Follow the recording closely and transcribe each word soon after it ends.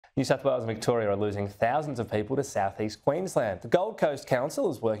New South Wales and Victoria are losing thousands of people to South East Queensland. The Gold Coast Council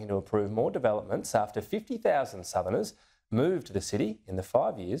is working to approve more developments after 50,000 Southerners moved to the city in the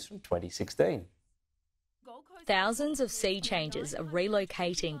 5 years from 2016. Thousands of sea changers are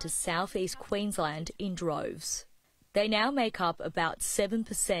relocating to South East Queensland in droves. They now make up about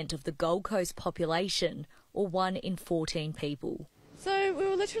 7% of the Gold Coast population, or 1 in 14 people. So we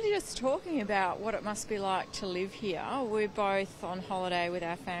were literally just talking about what it must be like to live here. We're both on holiday with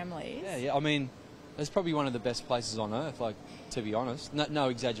our families. Yeah, I mean, it's probably one of the best places on earth, like, to be honest. No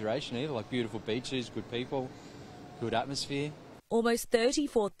exaggeration either, like beautiful beaches, good people, good atmosphere. Almost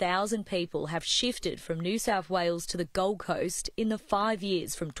 34,000 people have shifted from New South Wales to the Gold Coast in the 5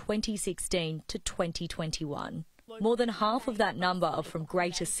 years from 2016 to 2021. More than half of that number are from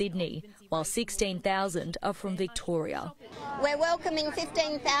Greater Sydney, while 16,000 are from Victoria. We're welcoming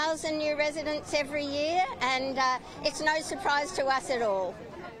 15,000 new residents every year, and it's no surprise to us at all.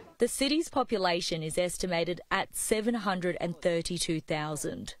 The city's population is estimated at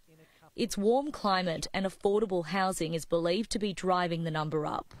 732,000. Its warm climate and affordable housing is believed to be driving the number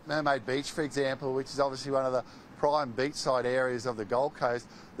up. Mermaid Beach, for example, which is obviously one of the prime beachside areas of the Gold Coast,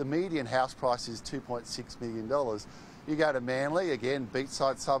 the median house price is $2.6 million. You go to Manly, again,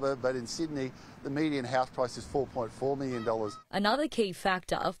 beachside suburb, but in Sydney, the median house price is $4.4 million. Another key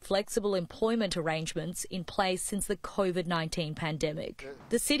factor, flexible employment arrangements in place since the COVID-19 pandemic.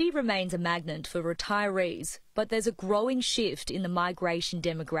 The city remains a magnet for retirees, but there's a growing shift in the migration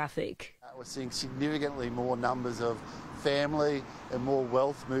demographic. We're seeing significantly more numbers of family and more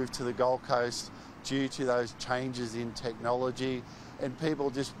wealth move to the Gold Coast due to those changes in technology and people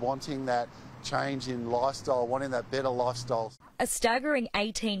just wanting that change in lifestyle, wanting that better lifestyle. A staggering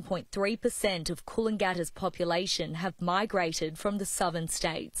 18.3% of Coolangatta's population have migrated from the southern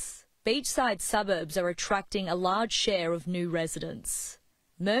states. Beachside suburbs are attracting a large share of new residents.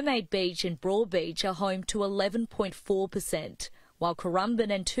 Mermaid Beach and Broadbeach are home to 11.4%, while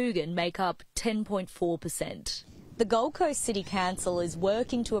Currumbin and Tugun make up 10.4%. The Gold Coast City Council is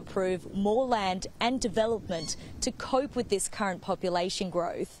working to approve more land and development to cope with this current population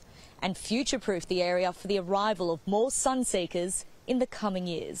growth and future-proof the area for the arrival of more sun seekers in the coming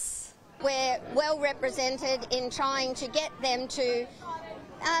years. We're well represented in trying to get them to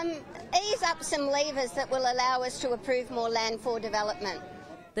ease up some levers that will allow us to approve more land for development.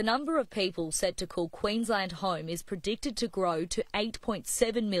 The number of people set to call Queensland home is predicted to grow to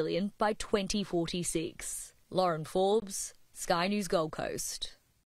 8.7 million by 2046. Lauren Forbes, Sky News Gold Coast.